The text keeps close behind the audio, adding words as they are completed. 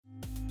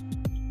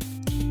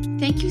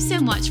Thank you so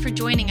much for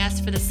joining us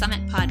for the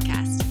Summit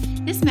Podcast.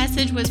 This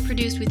message was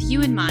produced with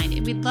you in mind,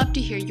 and we'd love to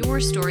hear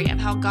your story of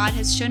how God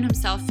has shown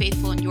himself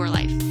faithful in your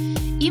life.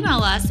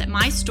 Email us at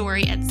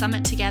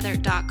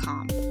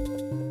mystory@summittogether.com.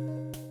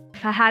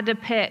 If I had to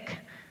pick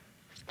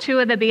two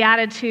of the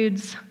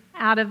Beatitudes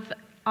out of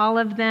all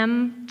of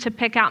them to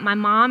pick out my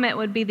mom, it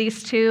would be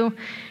these two.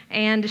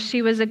 And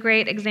she was a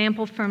great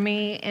example for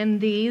me in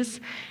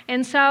these.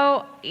 And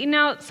so,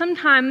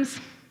 sometimes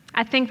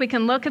I think we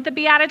can look at the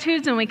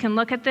Beatitudes and we can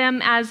look at them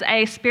as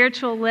a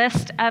spiritual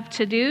list of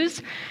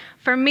to-dos.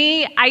 For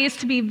me, I used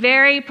to be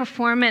very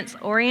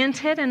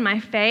performance-oriented in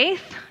my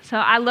faith. So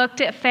I looked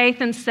at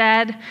faith and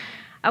said,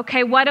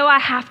 okay, what do I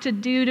have to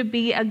do to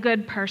be a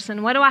good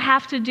person? What do I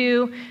have to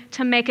do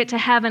to make it to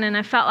heaven? And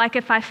I felt like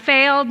if I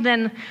failed,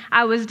 then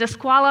I was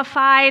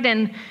disqualified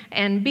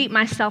and beat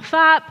myself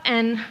up.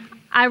 And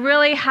I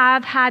really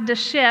have had to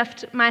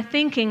shift my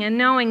thinking and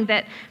knowing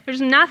that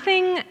there's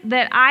nothing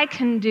that I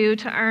can do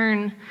to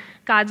earn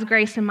God's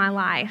grace in my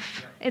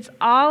life. It's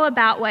all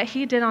about what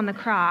he did on the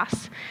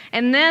cross.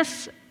 And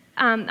these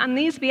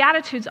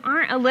Beatitudes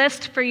aren't a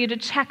list for you to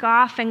check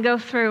off and go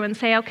through and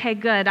say, okay,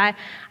 good, I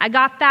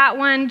got that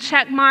one,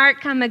 check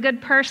mark, I'm a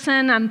good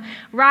person, I'm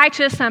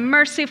righteous, I'm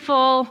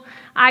merciful,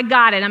 I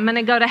got it, I'm going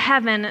to go to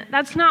heaven.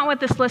 That's not what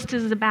this list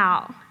is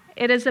about.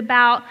 It is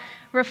about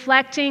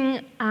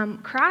reflecting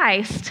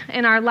Christ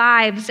in our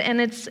lives, and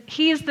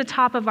he's the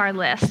top of our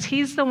list.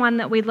 He's the one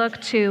that we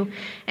look to,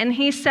 and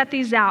he set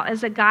these out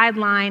as a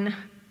guideline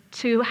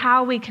to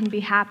how we can be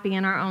happy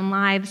in our own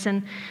lives.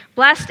 And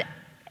blessed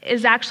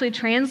is actually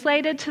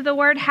translated to the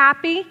word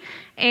happy,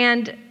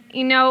 and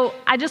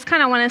I just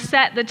kind of want to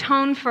set the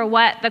tone for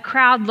what the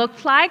crowd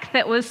looked like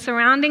that was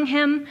surrounding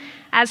him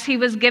as he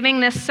was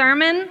giving this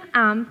sermon.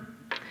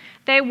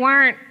 They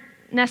weren't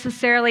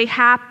necessarily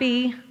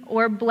happy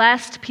or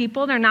blessed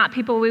people. They're not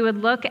people we would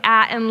look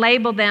at and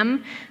label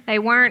them. They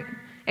weren't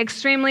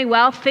extremely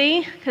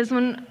wealthy, because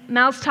when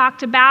Mel's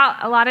talked about,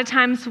 a lot of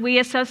times we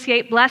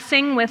associate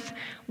blessing with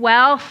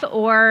wealth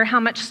or how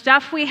much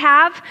stuff we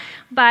have,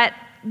 but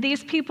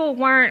these people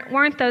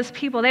weren't those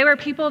people. They were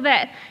people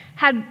that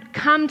had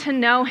come to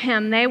know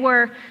him. They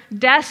were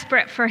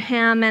desperate for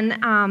him. And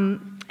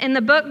in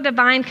the book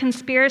Divine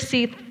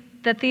Conspiracy,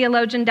 the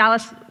theologian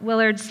Dallas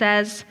Willard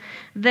says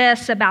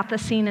this about the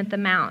scene at the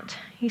Mount.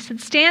 He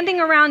said, standing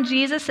around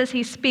Jesus as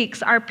he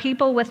speaks are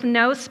people with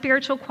no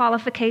spiritual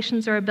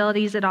qualifications or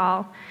abilities at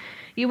all.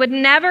 You would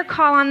never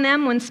call on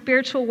them when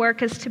spiritual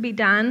work is to be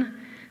done.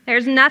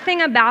 There's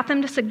nothing about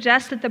them to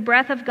suggest that the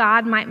breath of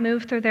God might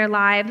move through their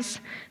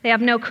lives. They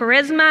have no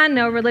charisma,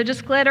 no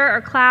religious glitter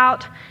or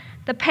clout.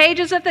 The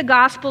pages of the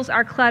Gospels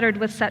are cluttered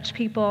with such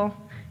people,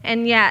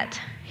 and yet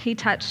he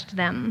touched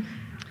them.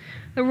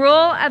 The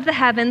rule of the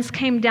heavens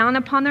came down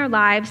upon their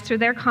lives through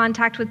their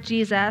contact with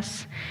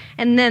Jesus,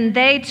 and then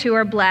they too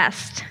are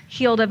blessed,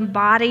 healed of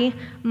body,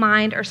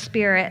 mind, or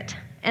spirit,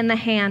 in the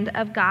hand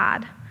of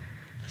God.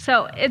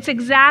 So it's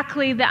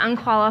exactly the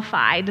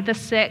unqualified, the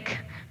sick,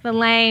 the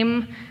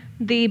lame,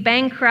 the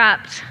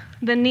bankrupt,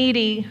 the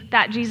needy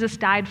that Jesus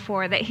died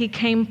for, that he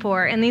came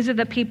for. And these are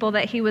the people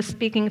that he was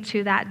speaking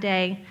to that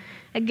day.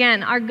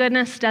 Again, our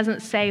goodness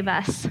doesn't save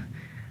us.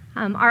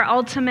 Our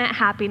ultimate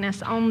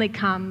happiness only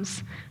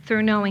comes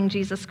through knowing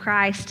Jesus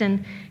Christ.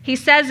 And he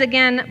says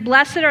again,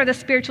 blessed are the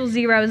spiritual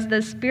zeros,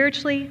 the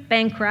spiritually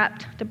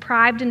bankrupt,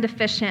 deprived and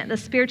deficient, the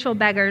spiritual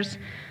beggars,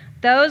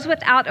 those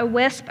without a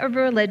wisp of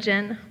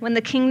religion when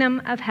the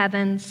kingdom of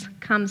heavens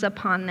comes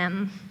upon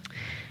them.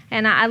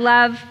 And I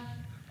love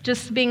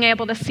just being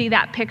able to see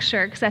that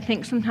picture, because I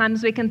think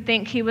sometimes we can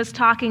think he was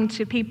talking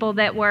to people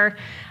that were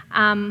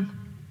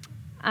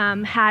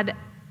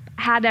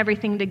had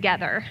everything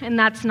together, and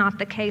that's not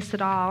the case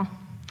at all.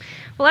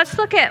 Well, let's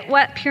look at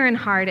what pure in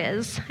heart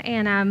is.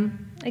 And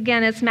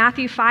again, it's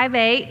Matthew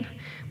 5:8.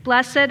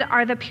 Blessed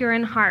are the pure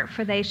in heart,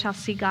 for they shall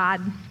see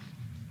God.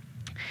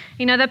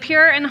 The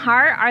pure in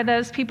heart are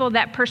those people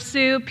that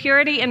pursue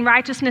purity and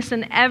righteousness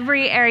in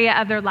every area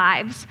of their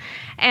lives.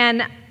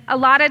 And a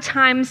lot of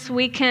times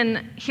we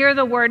can hear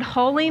the word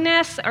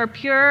holiness or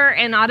pure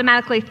and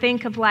automatically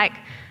think of like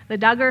the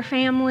Duggar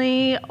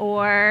family,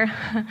 or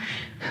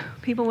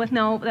people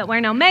that wear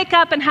no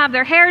makeup and have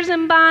their hairs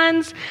in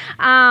buns.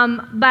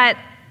 But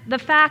the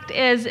fact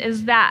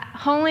is that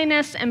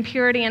holiness and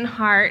purity in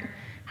heart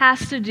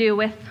has to do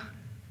with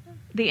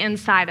the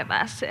inside of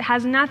us. It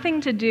has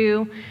nothing to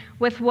do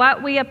with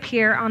what we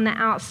appear on the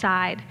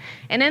outside.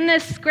 And in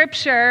this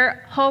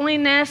scripture,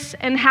 holiness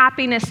and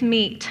happiness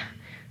meet.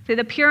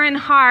 The pure in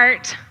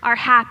heart are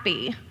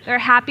happy. They're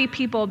happy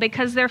people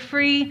because they're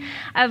free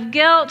of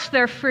guilt.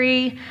 They're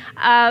free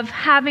of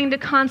having to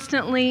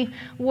constantly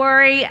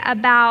worry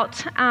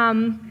about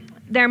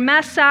their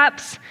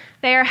mess-ups.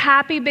 They are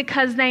happy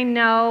because they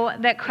know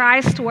that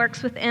Christ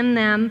works within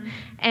them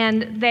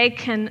and they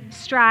can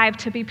strive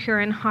to be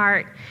pure in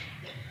heart.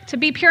 To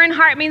be pure in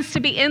heart means to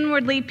be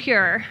inwardly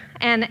pure.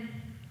 And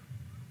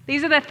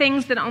These are the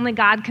things that only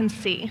God can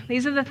see.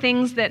 These are the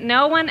things that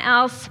no one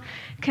else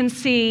can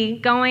see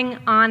going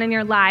on in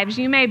your lives.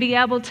 You may be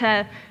able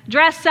to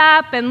dress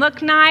up and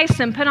look nice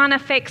and put on a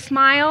fake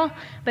smile,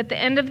 but at the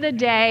end of the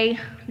day,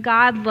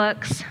 God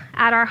looks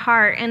at our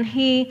heart and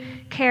he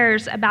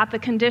cares about the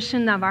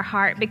condition of our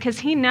heart because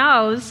he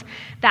knows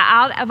that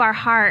out of our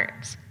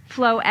hearts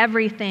flow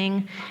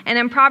everything. And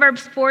in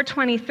Proverbs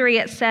 4:23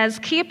 it says,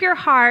 "Keep your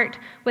heart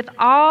with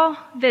all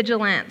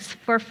vigilance,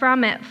 for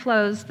from it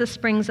flows the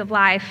springs of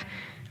life."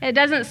 It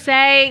doesn't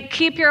say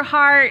keep your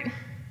heart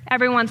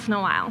every once in a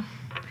while.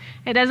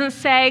 It doesn't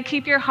say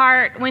keep your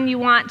heart when you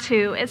want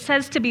to. It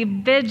says to be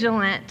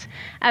vigilant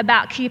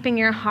about keeping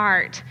your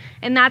heart.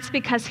 And that's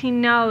because he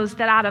knows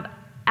that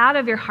out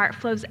of your heart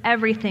flows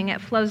everything. It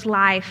flows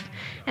life.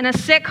 And a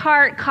sick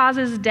heart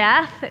causes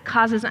death. It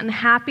causes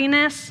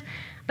unhappiness.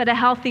 But a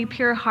healthy,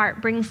 pure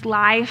heart brings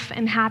life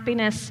and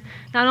happiness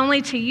not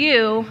only to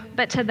you,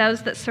 but to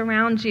those that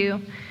surround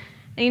you.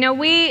 And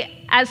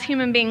we as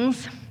human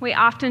beings, we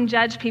often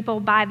judge people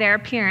by their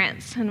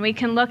appearance. And we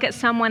can look at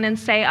someone and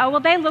say, oh, well,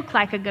 they look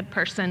like a good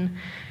person.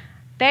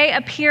 They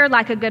appear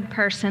like a good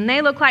person.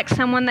 They look like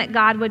someone that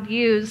God would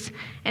use.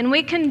 And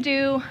we can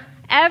do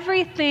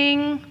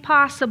everything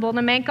possible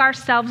to make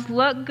ourselves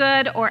look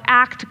good or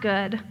act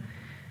good.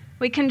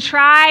 We can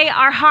try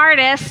our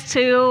hardest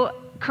to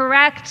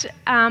correct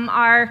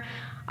our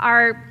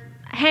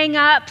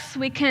hang-ups.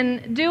 We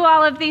can do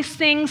all of these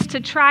things to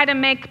try to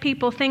make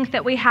people think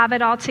that we have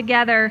it all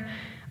together.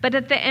 But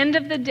at the end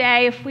of the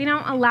day, if we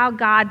don't allow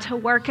God to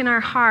work in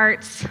our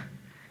hearts,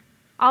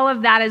 all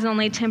of that is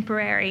only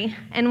temporary.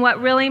 And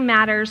what really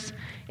matters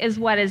is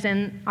what is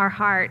in our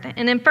heart.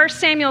 And in 1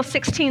 Samuel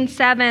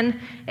 16:7,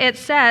 it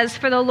says,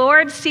 "For the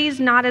Lord sees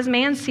not as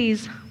man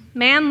sees.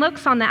 Man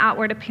looks on the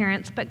outward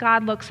appearance, but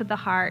God looks at the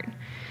heart."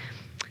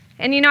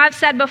 And I've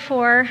said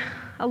before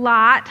a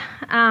lot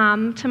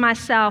to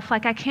myself,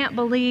 like, I can't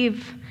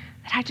believe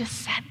that I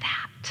just said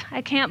that.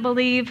 I can't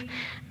believe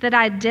that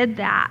I did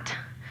that.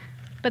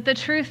 But the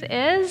truth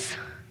is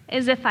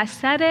if I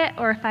said it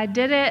or if I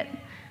did it,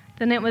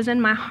 then it was in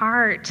my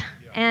heart.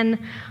 And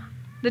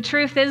the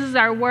truth is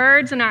our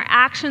words and our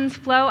actions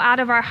flow out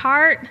of our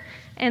heart,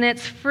 and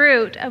it's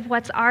fruit of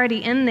what's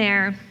already in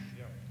there.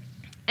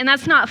 And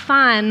that's not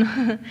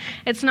fun.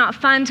 It's not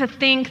fun to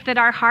think that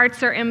our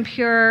hearts are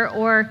impure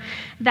or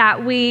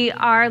that we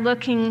are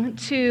looking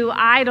to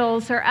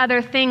idols or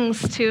other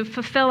things to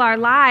fulfill our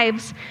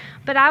lives.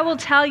 But I will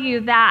tell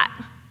you that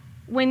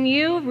when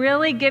you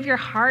really give your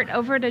heart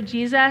over to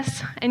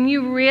Jesus and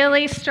you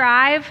really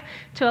strive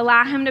to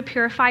allow him to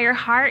purify your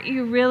heart,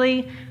 you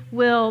really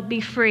will be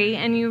free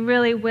and you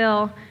really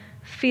will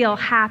feel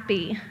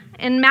happy.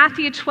 In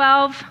Matthew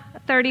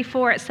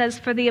 12:34, it says,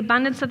 "For the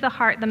abundance of the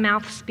heart, the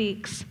mouth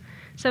speaks."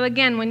 So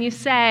again, when you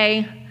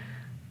say,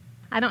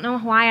 I don't know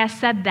why I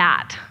said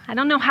that. I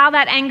don't know how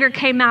that anger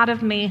came out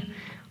of me.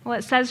 Well,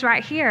 it says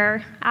right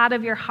here, out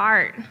of your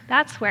heart.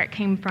 That's where it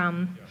came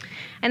from.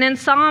 And in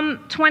Psalm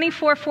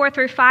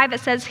 24:4-5,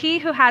 it says, "He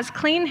who has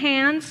clean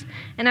hands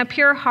and a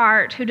pure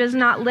heart, who does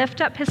not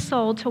lift up his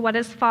soul to what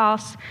is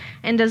false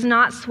and does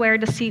not swear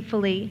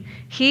deceitfully,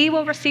 he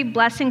will receive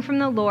blessing from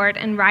the Lord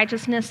and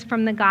righteousness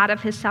from the God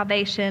of his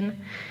salvation."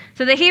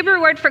 So the Hebrew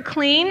word for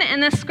clean in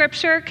this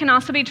scripture can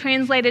also be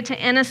translated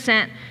to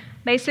innocent,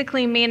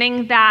 basically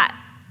meaning that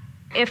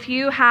if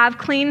you have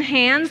clean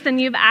hands, then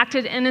you've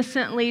acted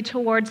innocently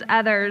towards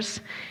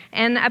others.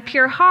 And a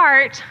pure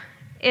heart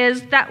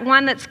is that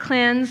one that's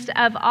cleansed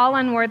of all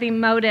unworthy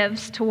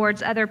motives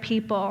towards other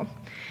people.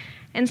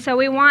 And so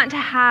we want to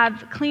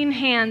have clean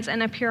hands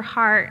and a pure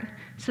heart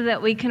so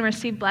that we can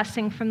receive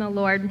blessing from the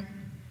Lord.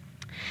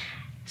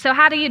 So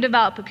how do you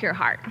develop a pure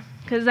heart?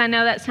 Because I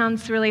know that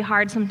sounds really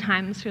hard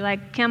sometimes. You're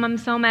like, Kim, I'm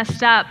so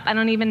messed up. I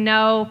don't even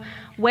know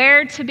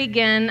where to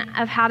begin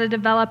of how to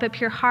develop a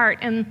pure heart.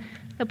 And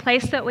the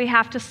place that we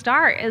have to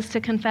start is to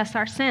confess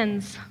our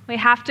sins. We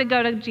have to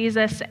go to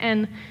Jesus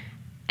and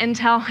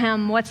tell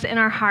him what's in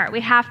our heart. We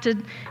have to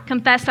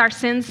confess our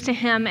sins to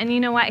him. And you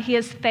know what? He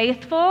is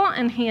faithful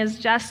and he is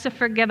just to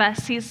forgive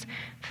us. He's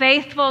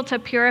faithful to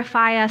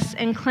purify us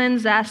and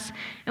cleanse us.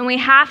 And we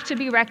have to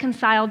be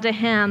reconciled to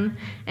him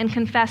and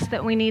confess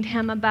that we need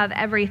him above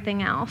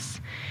everything else.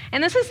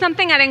 And this is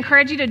something I'd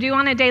encourage you to do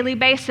on a daily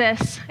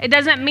basis. It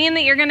doesn't mean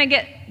that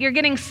you're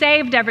getting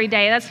saved every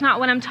day. That's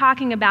not what I'm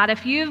talking about.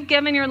 If you've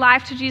given your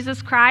life to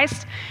Jesus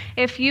Christ,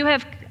 if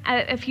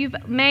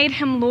you've made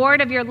him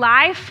Lord of your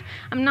life,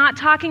 I'm not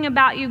talking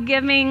about you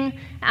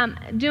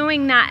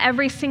doing that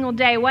every single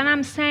day. What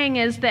I'm saying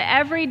is that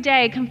every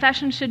day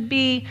confession should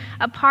be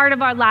a part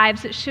of our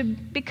lives. It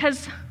should,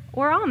 because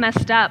we're all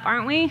messed up,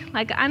 aren't we?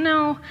 Like, I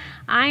know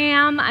I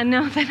am. I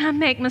know that I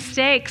make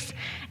mistakes,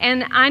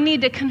 and I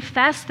need to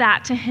confess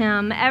that to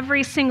him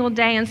every single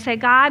day and say,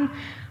 God,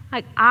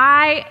 like,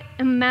 I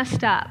am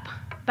messed up,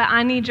 but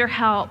I need your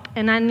help,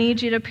 and I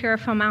need you to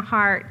purify my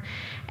heart.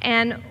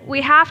 And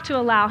we have to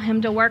allow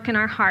him to work in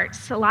our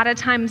hearts. A lot of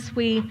times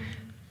we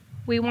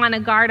want to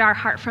guard our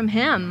heart from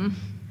him.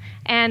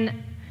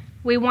 And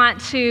We want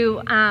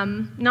to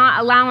not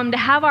allow him to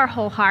have our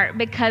whole heart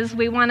because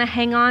we want to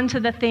hang on to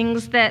the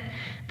things that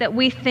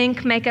we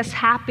think make us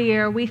happy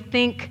or we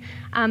think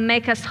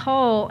make us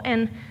whole.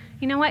 And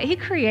you know what? He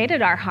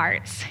created our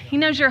hearts. He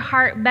knows your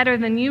heart better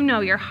than you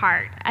know your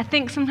heart. I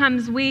think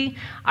sometimes we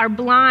are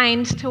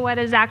blind to what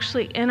is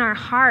actually in our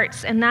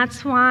hearts, and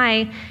that's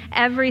why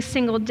every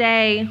single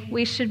day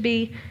we should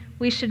be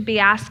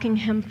asking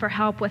him for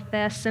help with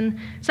this. And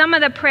some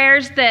of the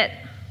prayers that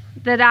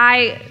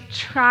I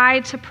try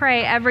to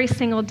pray every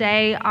single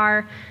day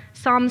are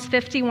Psalms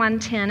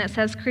 51:10. It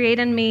says, "Create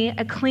in me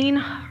a clean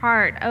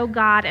heart, O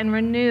God, and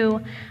renew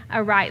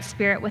a right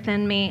spirit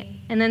within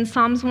me." And then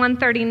Psalms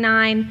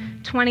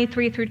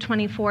 139:23 through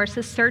 24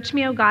 says, "Search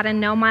me, O God,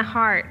 and know my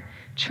heart.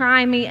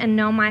 Try me and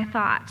know my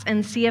thoughts,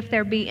 and see if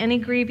there be any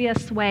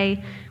grievous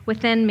way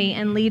within me,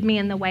 and lead me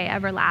in the way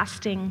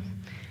everlasting."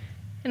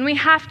 And we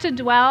have to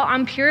dwell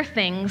on pure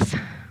things.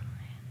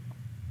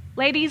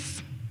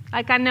 Ladies,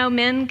 like I know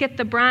men get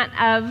the brunt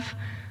of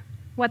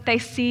what they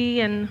see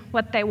and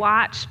what they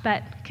watch,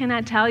 but can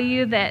I tell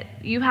you that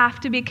you have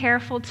to be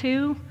careful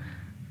too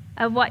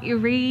of what you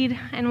read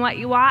and what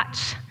you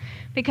watch?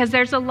 Because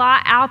there's a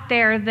lot out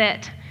there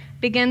that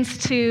begins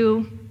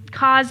to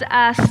cause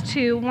us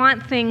to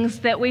want things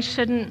that we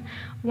shouldn't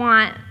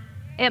want.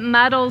 It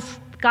muddles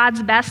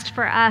God's best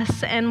for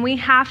us, and we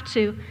have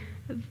to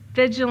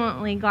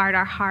vigilantly guard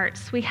our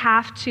hearts. We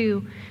have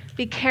to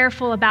be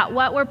careful about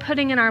what we're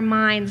putting in our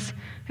minds,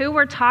 who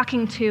we're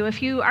talking to.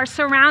 If you are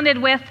surrounded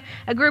with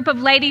a group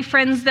of lady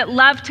friends that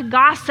love to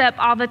gossip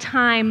all the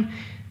time,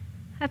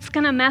 that's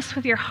going to mess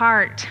with your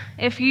heart.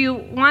 If you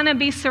want to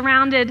be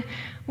surrounded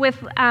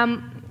with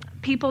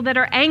people that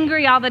are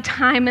angry all the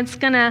time, it's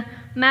going to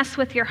mess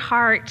with your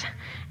heart.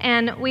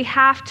 And we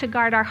have to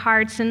guard our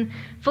hearts. In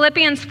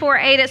Philippians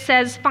 4:8, it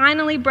says,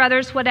 "Finally,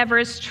 brothers, whatever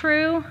is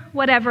true,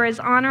 whatever is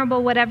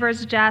honorable, whatever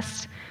is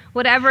just,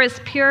 whatever is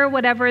pure,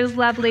 whatever is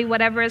lovely,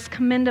 whatever is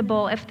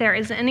commendable, if there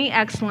is any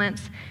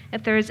excellence,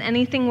 if there is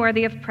anything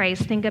worthy of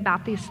praise, think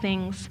about these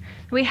things."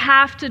 We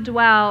have to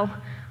dwell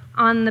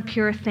on the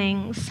pure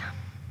things.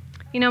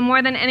 You know,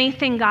 more than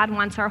anything, God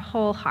wants our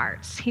whole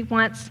hearts. He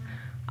wants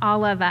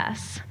all of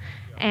us.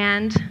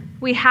 And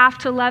we have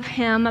to love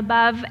him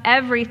above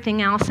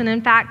everything else. And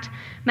in fact,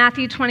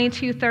 Matthew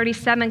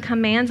 22:37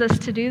 commands us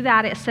to do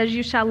that. It says,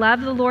 "You shall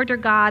love the Lord your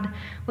God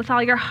with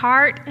all your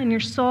heart and your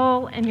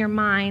soul and your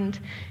mind."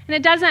 And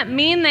it doesn't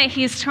mean that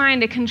he's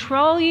trying to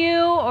control you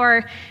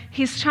or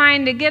he's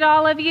trying to get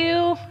all of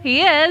you.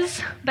 He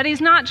is, but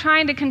he's not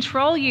trying to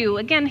control you.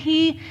 Again,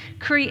 he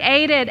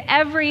created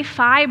every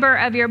fiber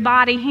of your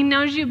body. He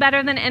knows you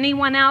better than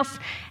anyone else.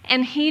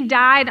 And he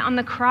died on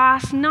the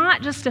cross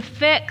not just to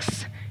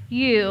fix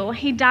you.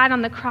 He died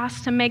on the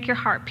cross to make your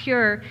heart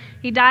pure.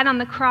 He died on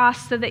the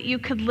cross so that you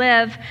could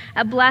live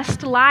a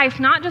blessed life,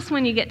 not just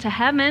when you get to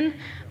heaven,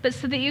 but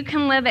so that you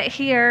can live it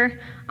here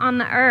on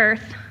the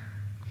earth.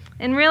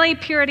 And really,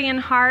 purity in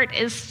heart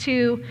is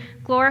to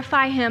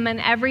glorify him in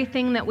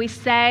everything that we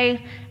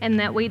say and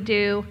that we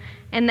do.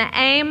 And the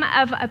aim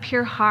of a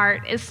pure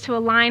heart is to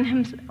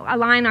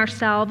align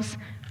ourselves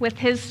with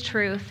his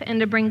truth and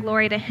to bring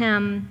glory to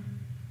him.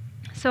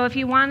 So if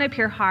you want a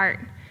pure heart,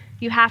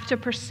 you have to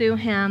pursue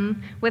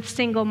him with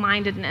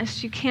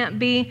single-mindedness. You can't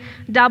be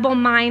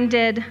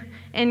double-minded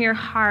in your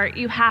heart.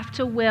 You have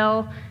to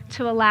will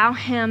to allow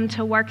him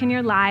to work in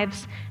your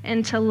lives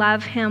and to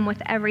love him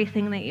with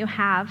everything that you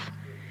have.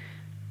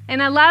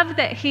 And I love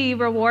that he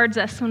rewards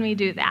us when we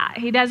do that.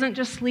 He doesn't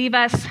just leave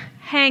us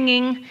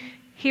hanging.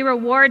 He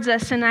rewards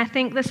us, and I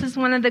think this is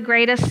one of the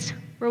greatest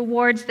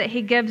rewards that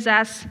he gives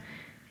us.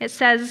 It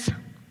says,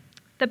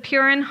 "The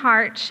pure in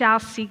heart shall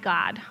see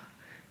God."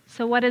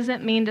 So what does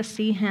it mean to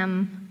see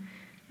him?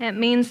 It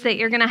means that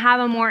you're going to have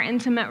a more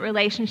intimate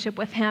relationship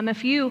with him.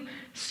 If you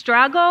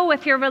struggle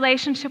with your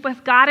relationship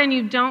with God and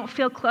you don't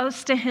feel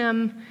close to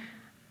him,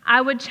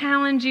 I would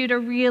challenge you to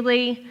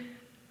really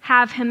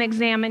have him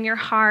examine your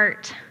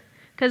heart,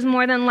 because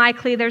more than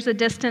likely there's a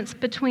distance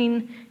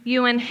between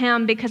you and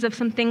him because of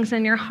some things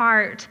in your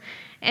heart.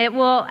 It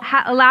will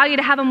allow you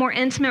to have a more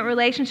intimate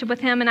relationship with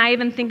him. And I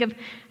even think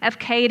of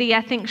Katie.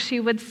 I think she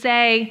would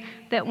say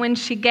that when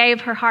she gave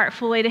her heart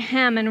fully to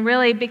him and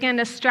really began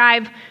to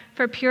strive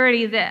for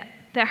purity, that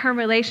her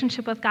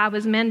relationship with God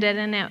was mended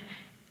and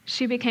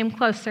she became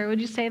closer. Would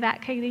you say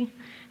that, Katie?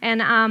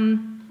 And,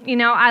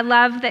 I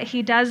love that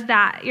he does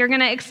that. You're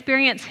going to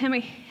experience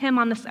him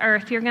on this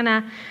earth. You're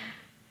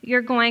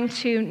going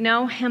to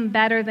know him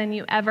better than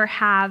you ever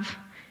have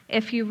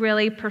if you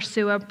really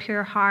pursue a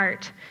pure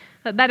heart.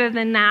 But better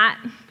than that,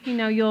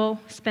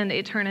 you'll spend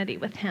eternity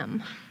with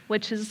him,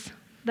 which is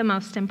the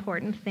most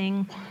important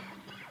thing.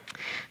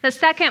 The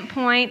second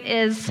point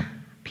is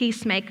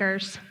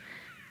peacemakers.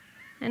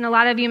 And a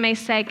lot of you may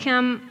say,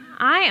 "Kim,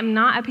 I am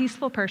not a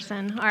peaceful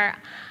person," or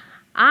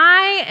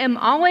 "I am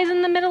always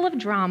in the middle of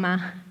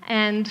drama."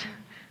 And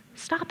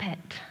stop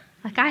it.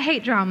 I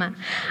hate drama.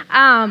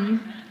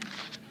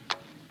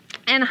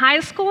 In high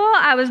school,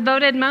 I was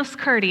voted most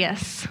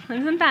courteous.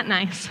 Isn't that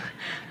nice?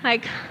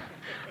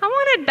 I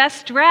wanted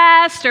best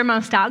dressed or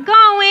most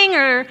outgoing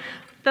or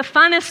the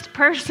funnest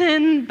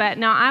person, but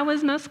no, I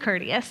was most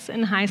courteous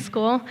in high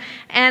school.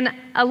 And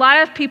a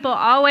lot of people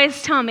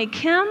always tell me,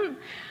 Kim,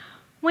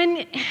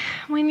 when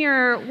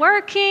you're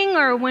working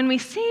or when we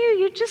see you,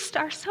 you just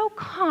are so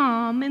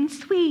calm and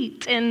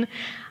sweet. And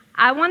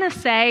I want to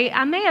say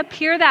I may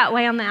appear that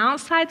way on the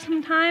outside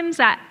sometimes.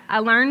 I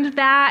learned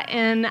that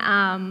in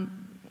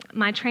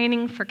my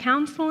training for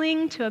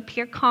counseling, to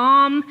appear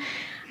calm.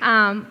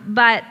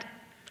 But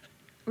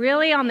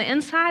really on the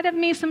inside of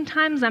me,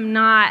 sometimes I'm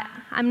not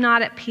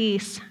at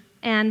peace.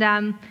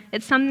 And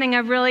it's something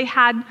I've really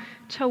had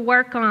to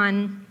work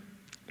on.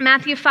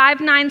 Matthew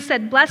 5:9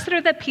 said, "Blessed are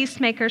the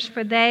peacemakers,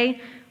 for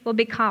they will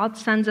be called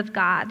sons of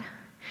God."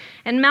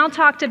 And Mel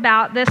talked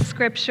about this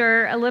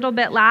scripture a little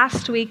bit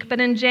last week,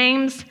 but in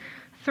James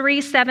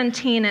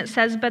 3:17 it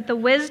says, "But the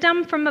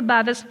wisdom from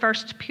above is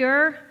first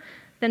pure,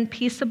 then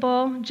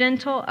peaceable,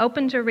 gentle,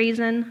 open to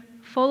reason,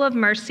 full of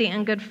mercy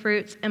and good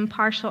fruits,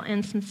 impartial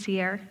and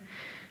sincere."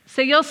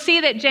 So you'll see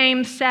that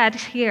James said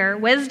here,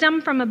 wisdom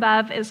from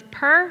above is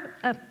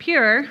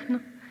pure,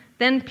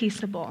 then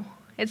peaceable.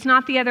 It's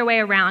not the other way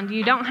around.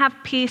 You don't have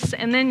peace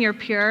and then you're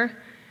pure,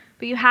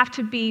 but you have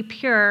to be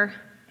pure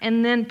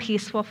and then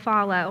peace will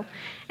follow.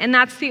 And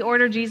that's the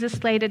order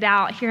Jesus laid it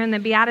out here in the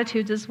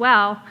Beatitudes as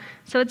well.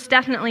 So it's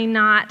definitely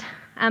not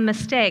a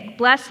mistake.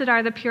 Blessed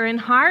are the pure in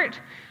heart,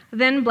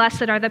 then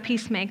blessed are the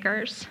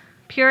peacemakers.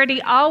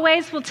 Purity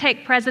always will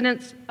take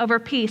precedence over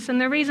peace.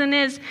 And the reason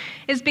is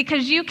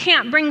because you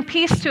can't bring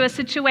peace to a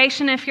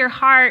situation if your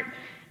heart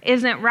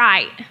isn't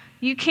right.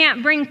 You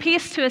can't bring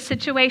peace to a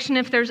situation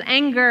if there's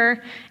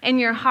anger in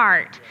your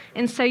heart.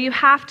 And so you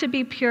have to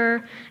be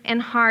pure in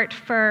heart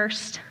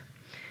first.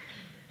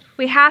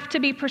 We have to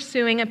be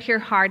pursuing a pure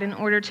heart in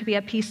order to be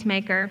a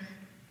peacemaker.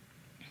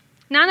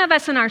 None of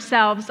us in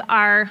ourselves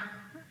are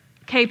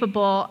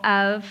capable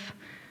of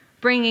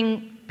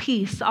bringing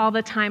peace all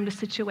the time to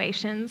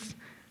situations.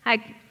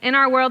 Like in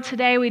our world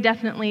today, we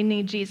definitely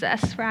need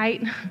Jesus,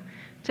 right?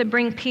 To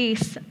bring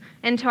peace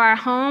into our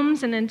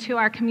homes and into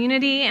our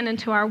community and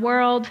into our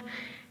world.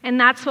 And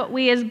that's what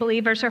we as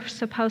believers are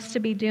supposed to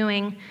be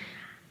doing.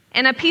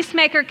 And a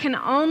peacemaker can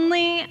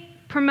only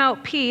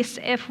promote peace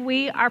if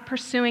we are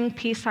pursuing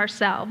peace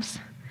ourselves.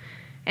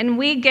 And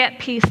we get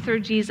peace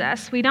through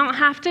Jesus. We don't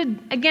have to,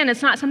 again,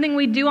 it's not something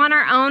we do on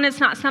our own. It's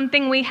not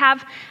something we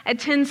have a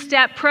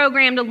 10-step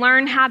program to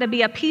learn how to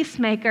be a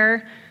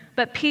peacemaker.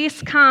 But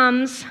peace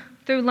comes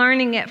through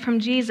learning it from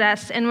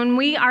Jesus. And when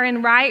we are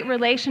in right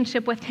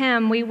relationship with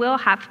him, we will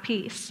have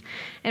peace.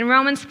 In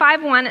Romans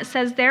 5:1, it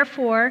says,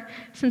 "Therefore,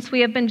 since we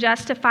have been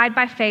justified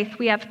by faith,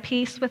 we have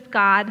peace with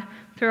God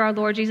through our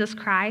Lord Jesus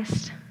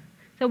Christ."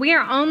 So we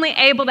are only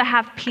able to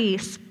have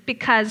peace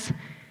because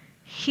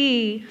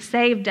he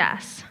saved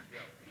us.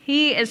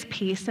 He is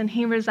peace, and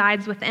he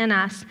resides within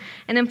us.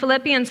 And in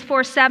Philippians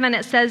 4:7,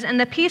 it says, "And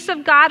the peace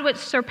of God, which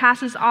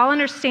surpasses all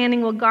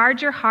understanding, will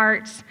guard your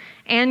hearts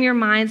and your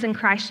minds in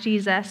Christ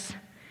Jesus."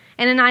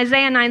 And in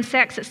Isaiah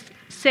 9:6,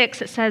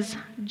 it says,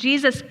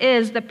 "Jesus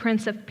is the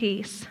Prince of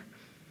Peace."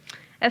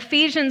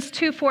 Ephesians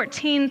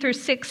 2:14 through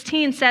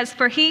 16 says,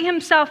 "For he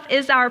himself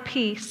is our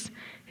peace,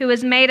 who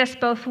has made us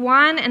both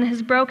one and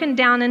has broken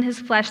down in his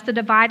flesh the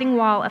dividing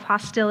wall of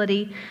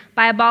hostility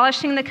by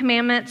abolishing the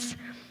commandments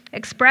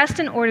expressed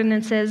in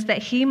ordinances, that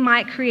he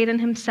might create in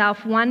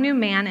himself one new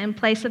man in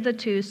place of the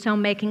two, so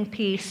making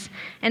peace,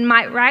 and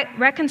might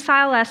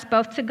reconcile us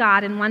both to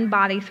God in one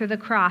body through the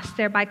cross,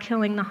 thereby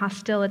killing the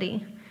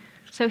hostility."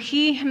 So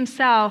he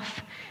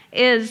himself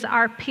is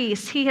our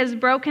peace. He has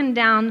broken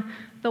down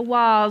the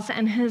walls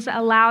and has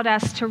allowed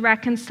us to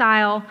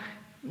reconcile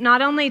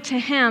not only to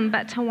him,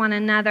 but to one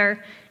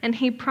another. And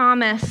he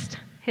promised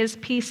his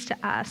peace to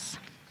us.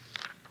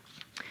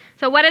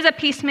 So what does a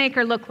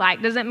peacemaker look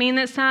like? Does it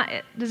mean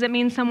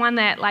someone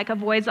that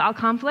avoids all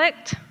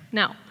conflict?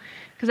 No,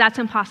 because that's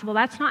impossible.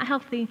 That's not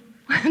healthy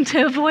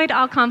to avoid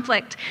all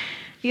conflict.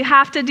 You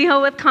have to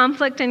deal with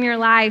conflict in your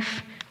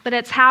life, but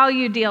it's how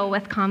you deal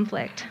with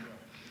conflict.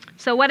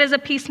 So what does a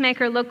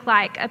peacemaker look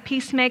like? A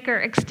peacemaker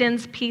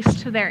extends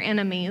peace to their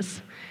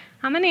enemies.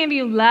 How many of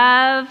you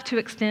love to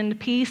extend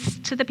peace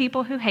to the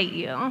people who hate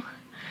you?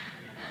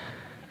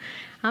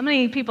 How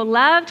many people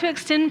love to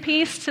extend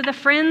peace to the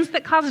friends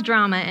that cause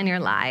drama in your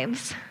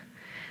lives?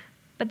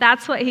 But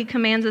that's what he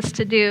commands us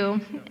to do.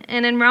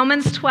 And in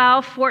Romans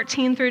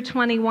 12:14 through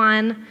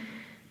 21,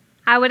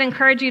 I would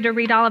encourage you to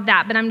read all of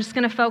that, but I'm just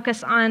going to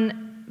focus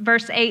on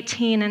verse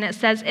 18, and it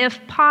says,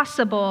 "If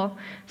possible,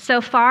 so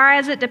far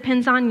as it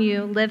depends on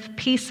you, live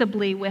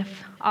peaceably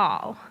with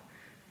all."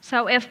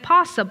 So if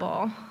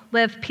possible,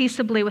 live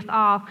peaceably with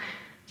all.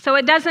 So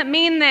it doesn't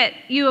mean that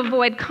you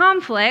avoid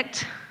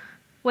conflict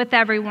with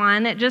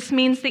everyone. It just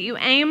means that you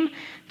aim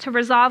to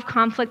resolve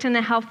conflict in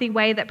a healthy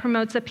way that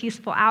promotes a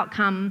peaceful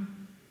outcome.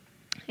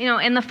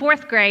 In the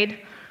 4th grade,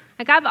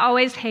 I've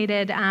always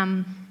hated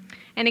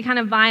any kind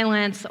of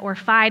violence or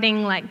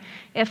fighting.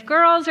 If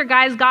girls or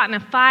guys got in a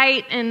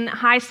fight in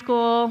high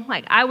school,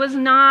 I was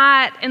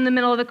not in the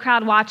middle of the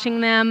crowd watching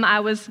them.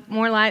 I was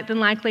more than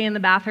likely in the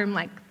bathroom,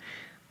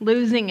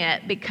 losing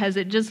it because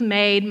it just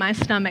made my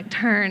stomach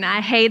turn.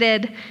 I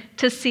hated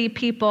to see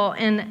people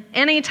in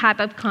any type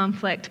of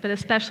conflict, but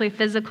especially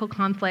physical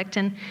conflict.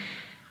 And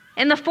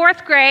in the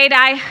 4th grade,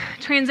 I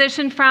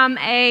transitioned from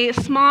a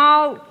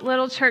small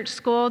little church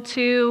school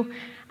to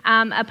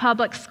a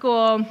public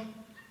school.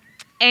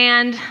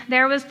 And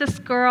there was this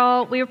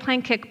girl, we were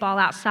playing kickball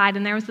outside,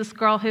 and there was this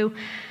girl who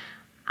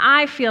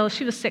I feel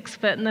she was 6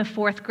 foot in the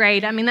 4th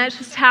grade. I mean, that's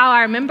just how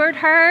I remembered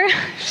her.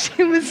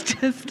 She was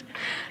just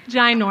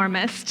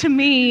ginormous to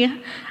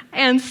me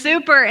and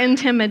super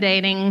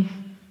intimidating.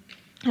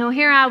 And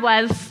here I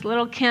was,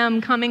 little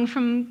Kim, coming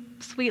from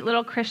sweet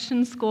little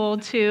Christian school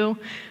to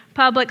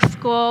public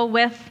school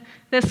with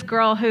this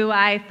girl who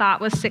I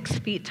thought was 6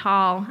 feet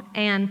tall.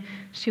 And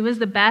she was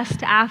the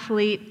best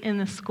athlete in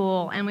the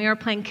school. And we were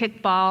playing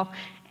kickball,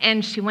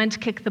 and she went to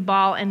kick the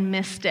ball and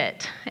missed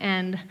it.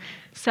 And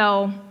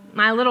so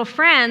my little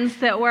friends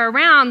that were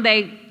around,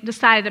 they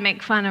decided to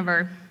make fun of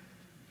her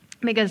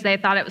because they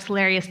thought it was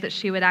hilarious that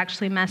she would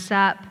actually mess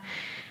up.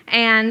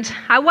 And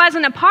I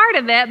wasn't a part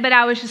of it, but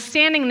I was just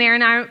standing there,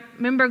 and I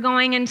remember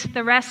going into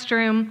the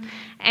restroom,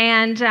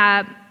 and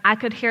I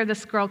could hear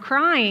this girl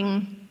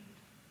crying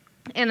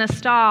in a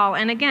stall.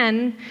 And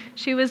again,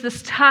 she was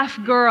this tough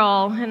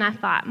girl, and I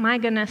thought, my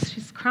goodness,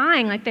 she's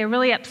crying, like they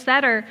really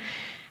upset her.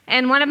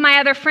 And one of my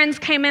other friends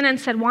came in and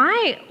said,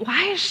 why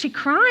is she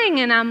crying?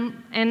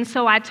 And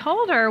so I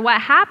told her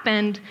what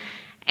happened,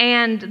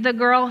 and the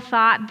girl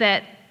thought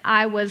that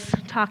I was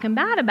talking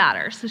bad about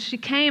her. So she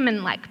came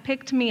and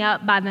picked me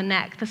up by the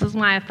neck. This is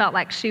why I felt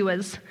like she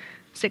was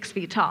 6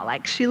 feet tall.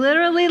 She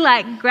literally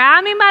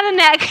grabbed me by the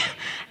neck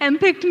and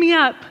picked me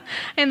up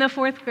in the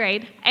 4th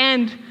grade.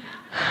 And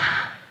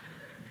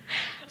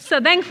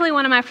so thankfully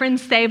one of my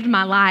friends saved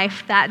my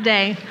life that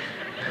day.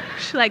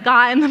 She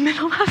got in the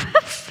middle of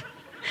us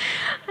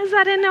as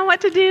I didn't know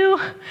what to do.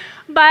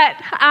 But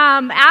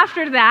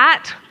after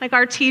that,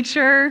 our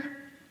teacher,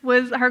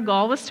 her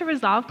goal was to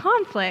resolve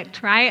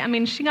conflict, right? I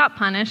mean, she got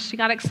punished, she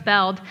got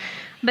expelled.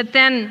 But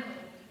then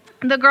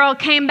the girl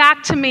came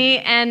back to me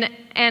and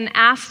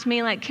asked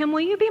me, Kim,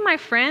 will you be my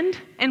friend?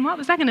 And what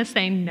was I going to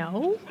say?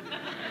 No.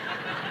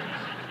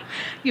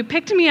 You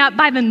picked me up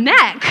by the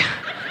neck.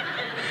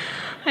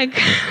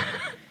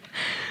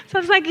 So I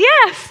was like,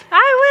 yes,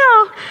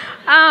 I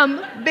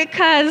will,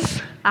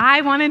 because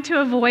I wanted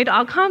to avoid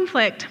all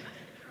conflict.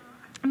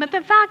 But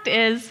the fact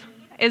is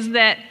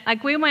that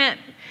we went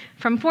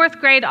from 4th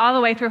grade all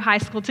the way through high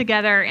school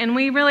together, and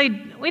we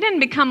didn't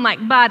become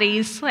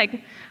buddies. I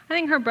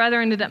think her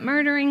brother ended up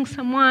murdering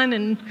someone,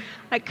 and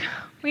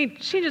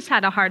she just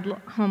had a hard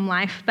home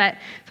life. But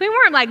so we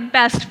weren't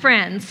best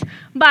friends.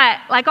 But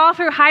all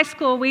through high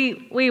school,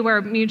 we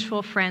were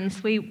mutual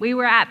friends. We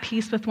were at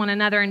peace with one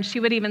another, and she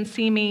would even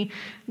see me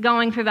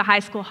going through the high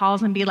school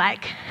halls and be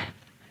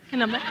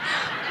and I'm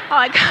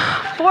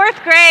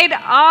 4th grade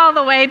all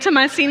the way to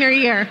my senior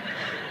year.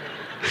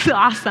 It was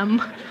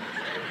awesome.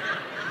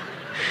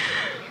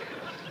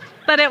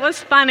 But it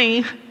was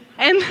funny.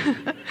 And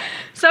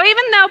so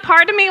even though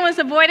part of me was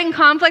avoiding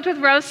conflict with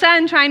Rosa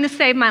and trying to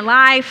save my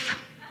life,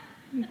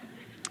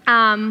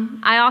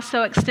 I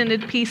also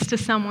extended peace to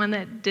someone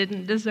that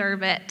didn't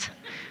deserve it.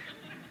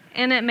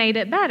 And it made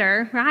it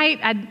better, right?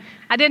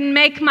 I didn't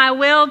make my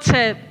will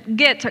to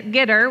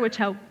get her, which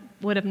I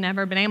would have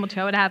never been able to.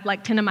 I would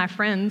have 10 of my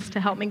friends to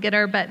help me get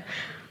her, but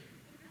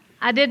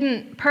I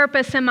didn't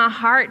purpose in my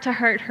heart to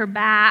hurt her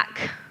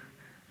back.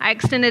 I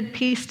extended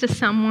peace to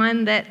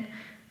someone that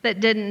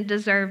didn't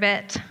deserve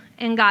it,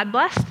 and God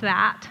blessed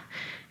that.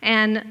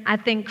 And I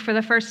think for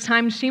the first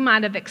time, she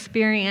might have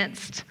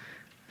experienced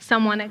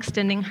someone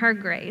extending her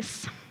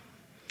grace.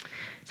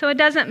 So it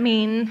doesn't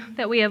mean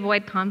that we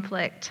avoid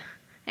conflict.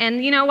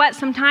 And you know what?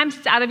 Sometimes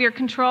it's out of your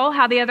control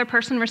how the other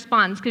person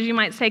responds, because you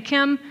might say,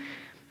 Kim,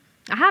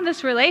 I have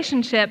this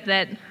relationship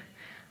that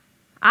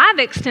I've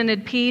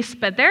extended peace,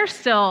 but they're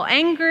still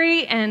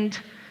angry and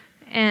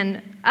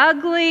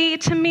ugly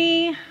to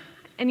me.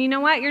 And you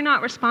know what? You're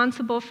not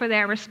responsible for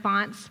their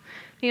response.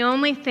 The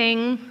only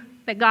thing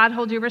that God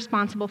holds you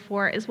responsible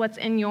for is what's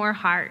in your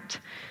heart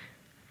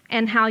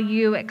and how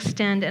you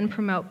extend and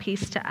promote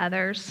peace to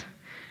others.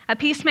 A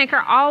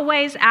peacemaker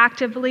always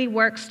actively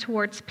works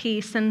towards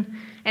peace. And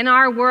in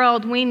our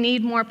world, we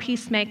need more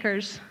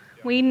peacemakers.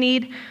 We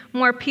need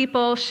more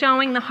people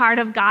showing the heart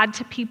of God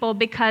to people,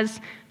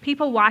 because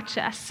people watch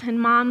us, and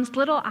mom's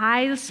little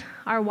eyes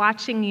are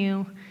watching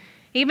you.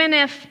 Even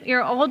if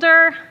you're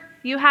older,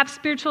 you have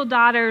spiritual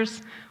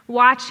daughters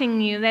watching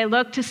you. They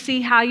look to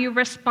see how you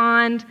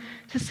respond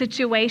to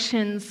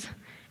situations.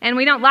 And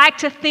we don't like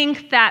to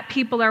think that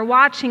people are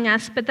watching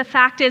us, but the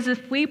fact is,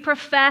 if we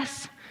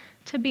profess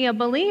to be a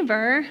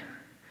believer,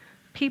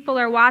 people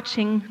are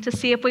watching to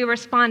see if we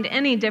respond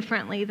any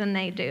differently than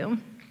they do.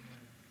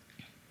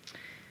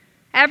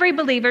 Every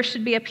believer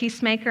should be a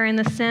peacemaker in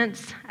the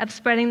sense of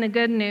spreading the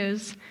good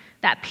news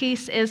that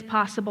peace is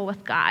possible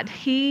with God.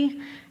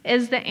 He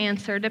is the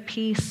answer to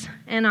peace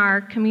in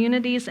our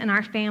communities, in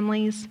our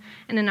families,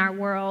 and in our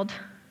world.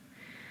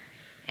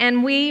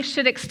 And we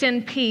should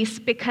extend peace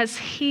because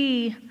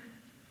He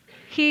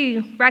He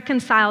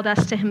reconciled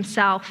us to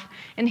himself,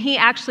 and he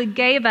actually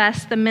gave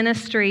us the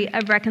ministry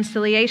of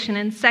reconciliation.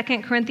 In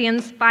 2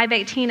 Corinthians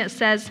 5:18, it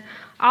says,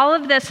 all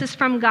of this is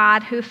from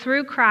God, who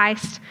through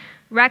Christ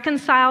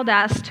reconciled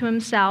us to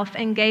himself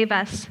and gave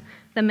us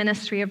the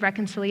ministry of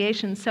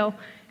reconciliation. So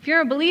if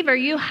you're a believer,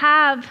 you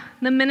have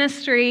the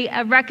ministry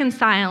of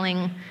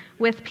reconciling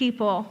with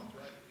people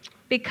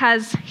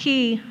because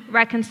he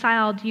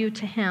reconciled you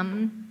to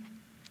him.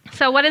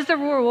 So what is the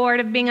reward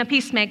of being a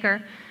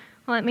peacemaker?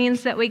 Well, it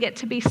means that we get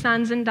to be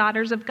sons and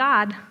daughters of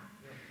God.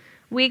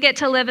 We get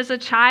to live as a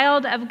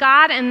child of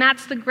God, and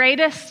that's the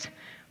greatest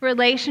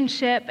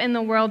relationship in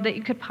the world that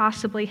you could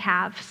possibly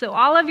have. So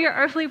all of your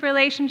earthly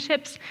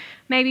relationships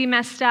may be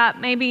messed up.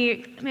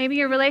 Maybe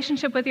your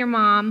relationship with your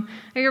mom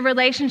or your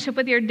relationship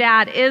with your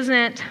dad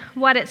isn't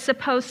what it's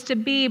supposed to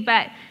be,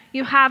 but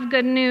you have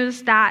good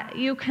news that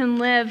you can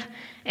live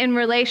in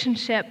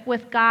relationship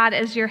with God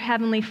as your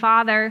heavenly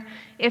Father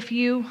if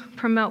you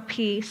promote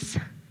peace.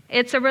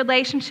 It's a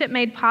relationship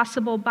made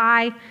possible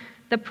by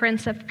the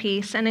Prince of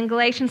Peace. And in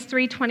Galatians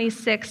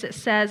 3:26 it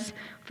says,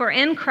 for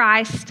in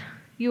Christ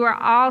you are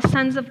all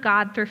sons of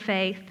God through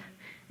faith.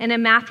 And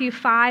in Matthew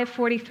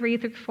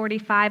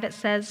 5:43-45 it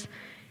says,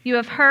 you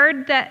have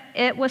heard that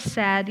it was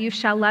said, you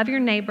shall love your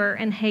neighbor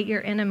and hate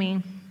your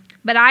enemy.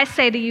 But I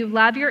say to you,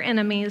 love your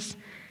enemies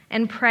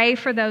and pray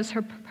for those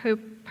who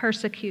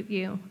persecute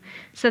you,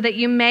 so that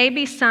you may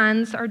be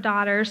sons or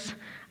daughters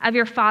of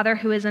your Father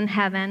who is in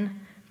heaven.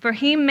 For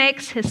he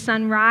makes his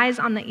sun rise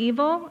on the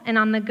evil and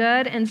on the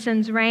good, and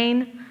sends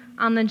rain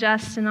on the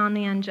just and on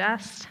the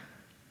unjust.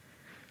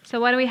 So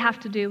what do we have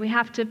to do? We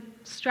have to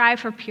strive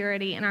for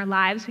purity in our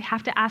lives. We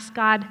have to ask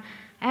God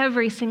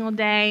every single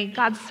day,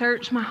 God,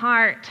 search my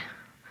heart.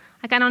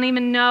 Like, I don't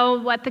even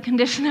know what the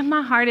condition of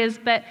my heart is,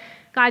 but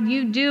God,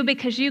 you do,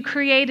 because you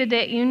created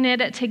it. You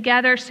knit it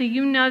together, so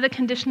you know the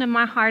condition of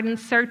my heart, and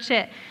search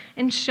it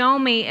and show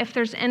me if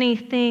there's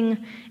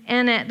anything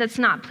in it that's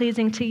not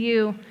pleasing to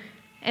you.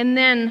 And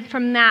then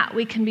from that,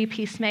 we can be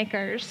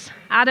peacemakers.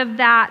 Out of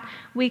that,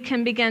 we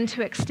can begin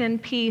to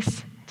extend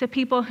peace to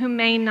people who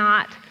may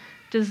not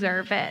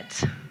deserve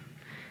it.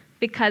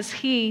 Because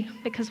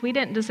we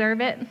didn't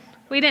deserve it.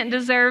 We didn't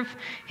deserve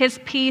his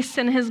peace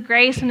and his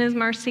grace and his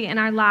mercy in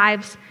our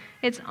lives.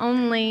 It's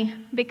only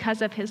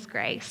because of his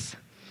grace.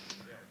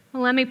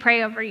 Well, let me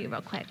pray over you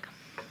real quick.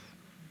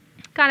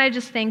 God, I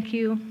just thank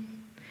you.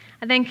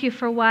 I thank you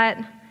for what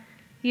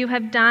you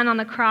have done on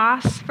the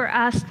cross for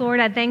us, Lord.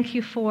 I thank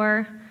you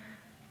for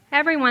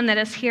everyone that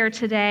is here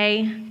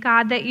today.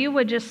 God, that you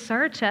would just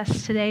search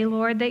us today,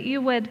 Lord, that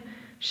you would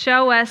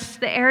show us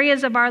the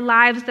areas of our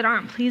lives that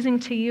aren't pleasing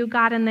to you,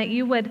 God, and that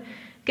you would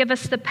give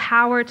us the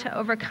power to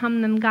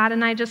overcome them, God.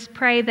 And I just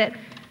pray that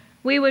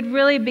we would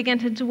really begin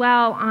to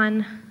dwell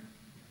on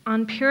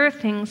pure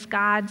things,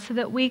 God, so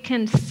that we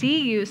can see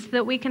you, so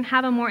that we can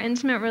have a more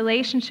intimate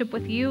relationship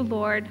with you,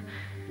 Lord.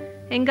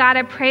 And God,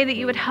 I pray that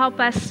you would help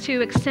us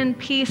to extend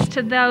peace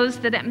to those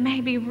that it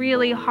may be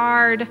really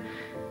hard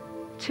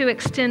to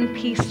extend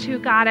peace to,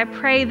 God. I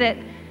pray that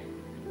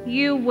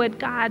you would,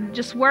 God,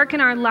 just work in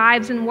our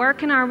lives and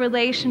work in our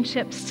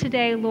relationships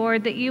today,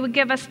 Lord, that you would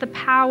give us the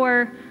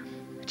power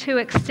to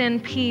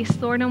extend peace,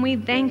 Lord. And we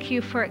thank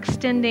you for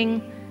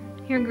extending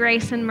your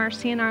grace and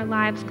mercy in our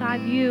lives,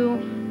 God.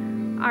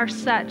 You are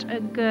such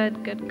a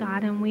good, good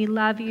God, and we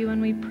love you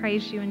and we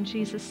praise you in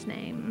Jesus'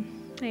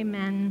 name.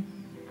 Amen.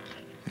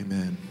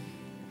 Amen.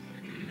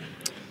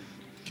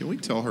 Can we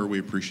tell her we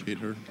appreciate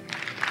her?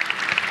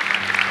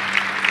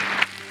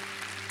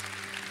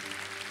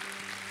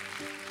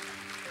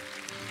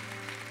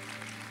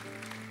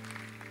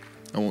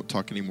 I won't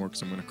talk anymore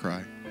because I'm going to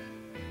cry.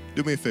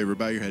 Do me a favor,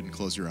 bow your head and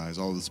close your eyes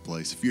all over this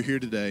place. If you're here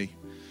today,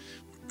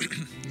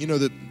 you know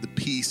that the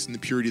peace and the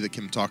purity that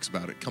Kim talks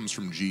about, it comes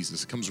from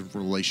Jesus. It comes from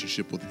a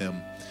relationship with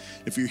him.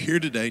 If you're here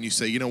today and you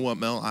say, you know what,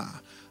 Mel,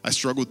 I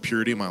struggle with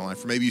purity in my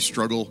life, or maybe you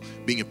struggle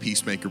being a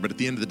peacemaker, but at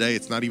the end of the day,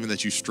 it's not even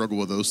that you struggle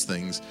with those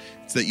things.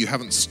 It's that you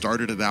haven't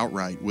started it out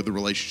right with a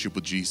relationship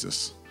with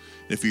Jesus.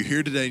 And if you're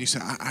here today and you say,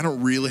 I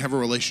don't really have a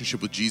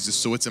relationship with Jesus,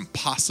 so it's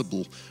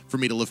impossible for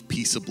me to live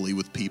peaceably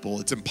with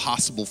people. It's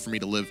impossible for me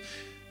to live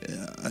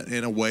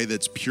in a way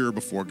that's pure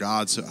before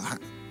God. So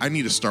I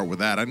need to start with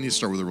that. I need to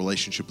start with a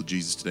relationship with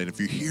Jesus today. And if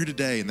you're here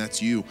today and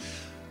that's you,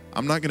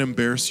 I'm not going to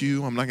embarrass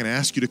you. I'm not going to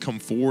ask you to come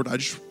forward. I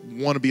just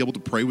want to be able to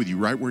pray with you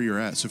right where you're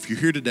at. So if you're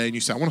here today and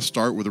you say, I want to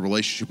start with a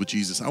relationship with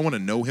Jesus. I want to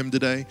know him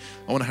today.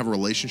 I want to have a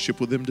relationship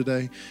with him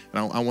today.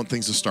 And I want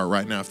things to start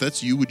right now. If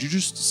that's you, would you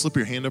just slip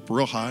your hand up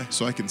real high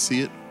so I can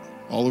see it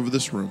all over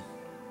this room?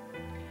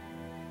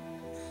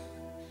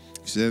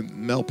 You said,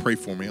 Mel, pray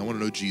for me. I want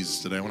to know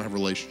Jesus today. I want to have a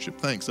relationship.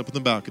 Thanks. Up in the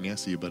balcony. I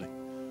see you, buddy.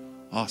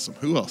 Awesome.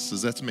 Who else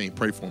says, that's me?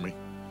 Pray for me.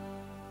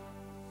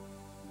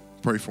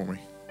 Pray for me.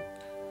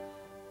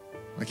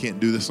 I can't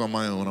do this on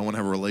my own. I want to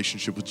have a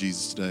relationship with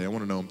Jesus today. I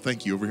want to know him.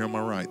 Thank you. Over here on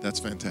my right. That's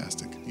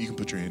fantastic. You can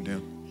put your hand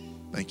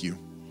down. Thank you.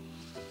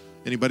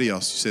 Anybody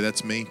else? You say,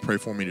 that's me. Pray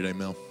for me today,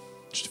 Mel.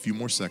 Just a few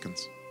more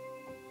seconds.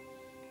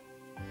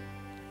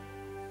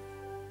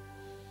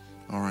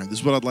 All right, this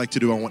is what I'd like to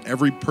do. I want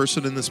every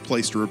person in this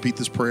place to repeat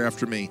this prayer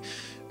after me.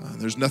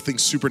 There's nothing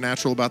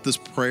supernatural about this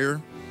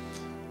prayer,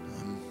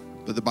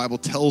 but the Bible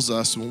tells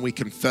us when we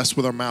confess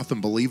with our mouth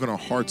and believe in our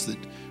hearts that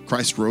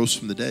Christ rose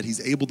from the dead, he's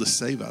able to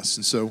save us.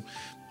 And so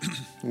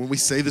when we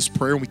say this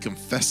prayer and we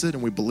confess it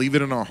and we believe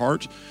it in our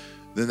heart,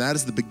 then that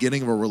is the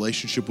beginning of our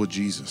relationship with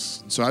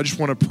Jesus. And so I just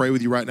want to pray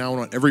with you right now. I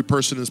want every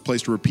person in this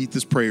place to repeat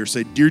this prayer.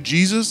 Say, "Dear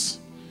Jesus,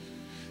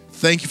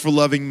 thank you for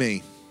loving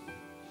me.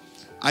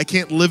 I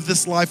can't live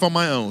this life on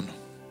my own.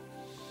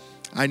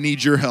 I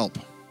need your help.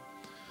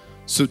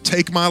 So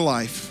take my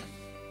life,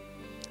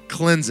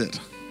 cleanse it,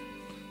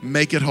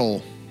 make it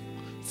whole.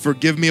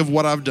 Forgive me of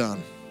what I've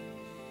done.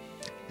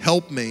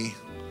 Help me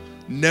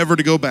never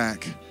to go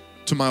back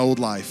to my old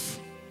life.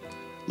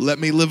 Let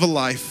me live a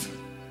life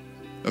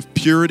of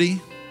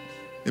purity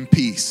and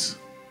peace.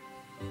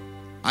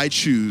 I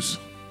choose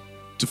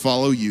to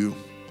follow you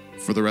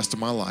for the rest of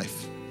my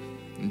life.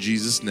 In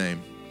Jesus'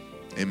 name,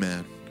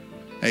 amen."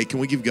 Hey, can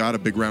we give God a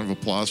big round of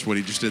applause for what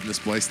he just did in this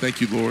place?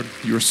 Thank you, Lord.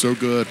 You are so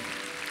good.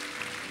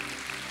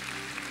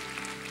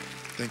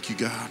 Thank you,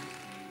 God.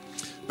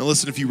 Now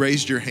listen, if you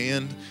raised your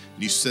hand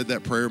and you said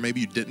that prayer, maybe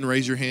you didn't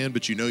raise your hand,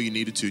 but you know you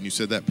needed to, and you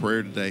said that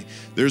prayer today,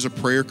 there's a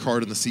prayer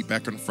card in the seat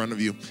back in front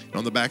of you. And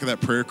on the back of that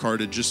prayer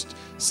card, it just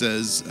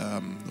says,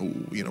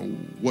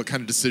 what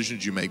kind of decision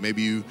did you make?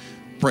 Maybe you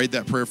prayed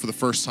that prayer for the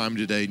first time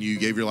today and you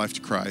gave your life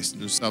to Christ,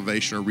 and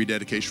salvation or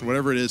rededication,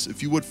 whatever it is.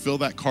 If you would fill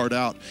that card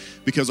out,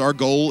 because our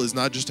goal is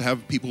not just to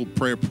have people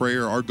pray a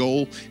prayer. Our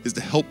goal is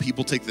to help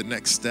people take the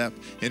next step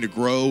and to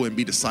grow and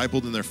be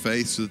discipled in their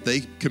faith so that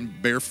they can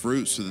bear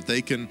fruit, so that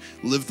they can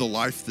live the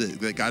life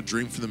that God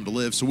dreamed for them to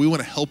live. So we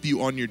want to help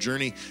you on your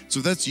journey.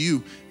 So if that's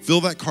you,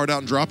 fill that card out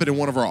and drop it in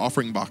one of our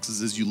offering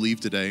boxes as you leave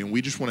today. And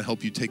we just want to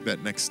help you take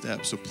that next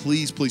step. So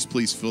please, please,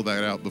 please fill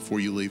that out before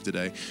you leave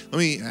today. Let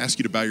me ask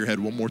you to bow your head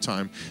one more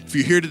time. If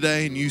you're here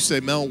today and you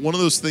say, "Mel, one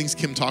of those things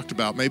Kim talked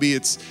about, maybe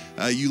it's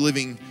you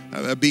living,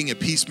 being a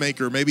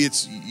peacemaker, maybe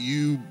it's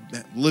you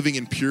living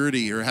in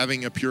purity or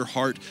having a pure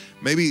heart.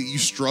 Maybe you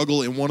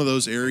struggle in one of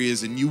those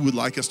areas and you would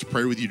like us to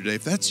pray with you today.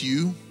 If that's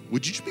you,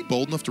 would you just be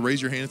bold enough to raise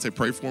your hand and say,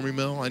 "Pray for me,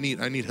 Mel. I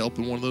need help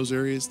in one of those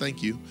areas."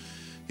 Thank you.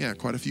 Yeah,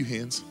 quite a few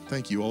hands.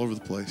 Thank you, all over the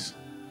place.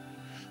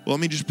 Well, let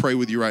me just pray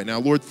with you right now.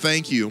 Lord,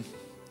 thank you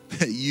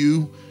that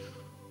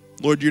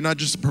Lord, you're not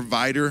just a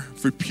provider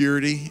for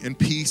purity and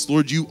peace.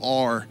 Lord, you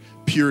are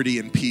purity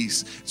and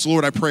peace. So,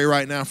 Lord, I pray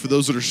right now for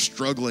those that are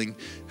struggling,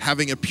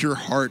 having a pure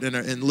heart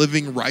and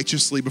living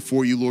righteously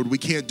before you, Lord. We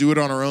can't do it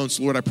on our own.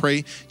 So, Lord, I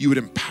pray you would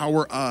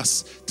empower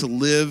us to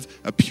live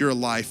a pure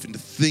life and to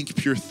think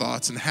pure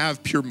thoughts and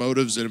have pure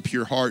motives and a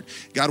pure heart.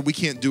 God, we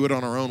can't do it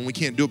on our own. We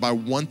can't do it by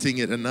wanting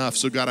it enough.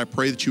 So, God, I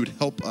pray that you would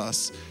help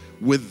us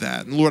with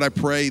that. And, Lord, I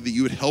pray that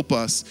you would help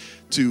us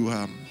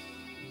to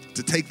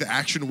take the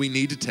action we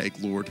need to take,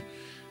 Lord.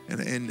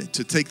 And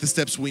to take the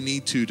steps we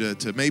need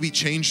to maybe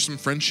change some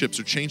friendships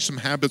or change some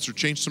habits or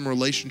change some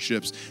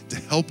relationships to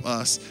help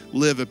us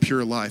live a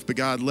pure life. But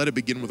God, let it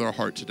begin with our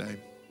heart today.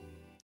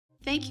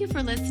 Thank you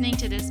for listening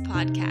to this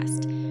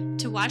podcast.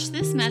 To watch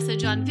this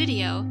message on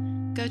video,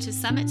 go to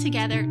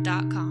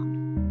summittogether.com.